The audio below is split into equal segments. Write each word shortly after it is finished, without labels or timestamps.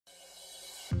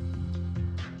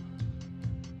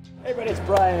Hey everybody, it's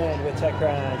Brian with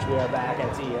TechCrunch. We are back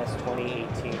at CES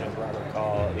 2018. I'm Robert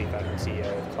Call, the founder and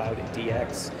CEO of Cloud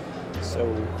DX. So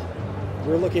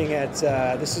we're looking at,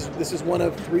 this is one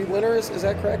of 3 winners, is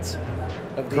that correct?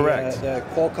 Of the, Correct. The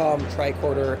Qualcomm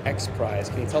Tricorder XPRIZE.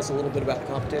 Can you tell us a little bit about the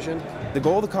competition? The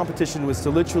goal of the competition was to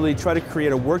literally try to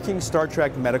create a working Star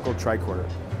Trek medical tricorder.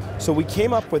 So we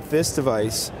came up with this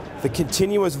device, the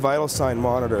continuous vital sign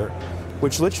monitor,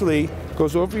 which literally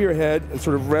goes over your head and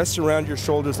sort of rests around your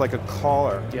shoulders like a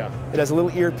collar. Yeah. It has a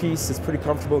little earpiece, it's pretty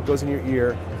comfortable, it goes in your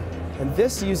ear. And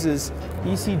this uses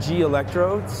ECG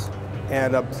electrodes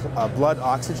and a blood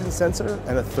oxygen sensor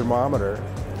and a thermometer.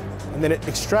 And then it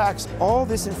extracts all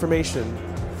this information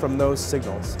from those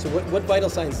signals. So what vital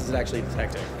signs is it actually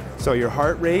detecting? So your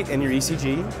heart rate and your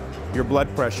ECG, your blood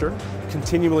pressure,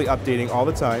 continually updating all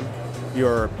the time,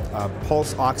 your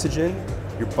pulse oxygen,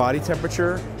 your body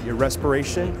temperature, your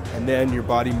respiration, and then your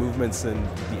body movements and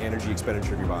the energy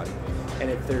expenditure of your body.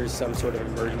 And if there's some sort of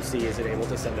emergency, is it able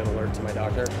to send an alert to my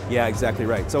doctor? Yeah, exactly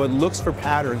right. So it looks for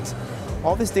patterns.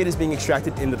 All this data is being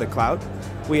extracted into the cloud.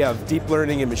 We have deep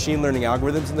learning and machine learning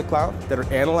algorithms in the cloud that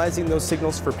are analyzing those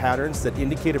signals for patterns that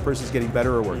indicate a person's getting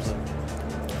better or worse.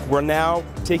 We're now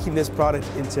taking this product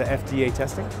into FDA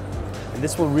testing, and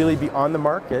this will really be on the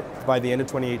market by the end of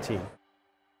 2018.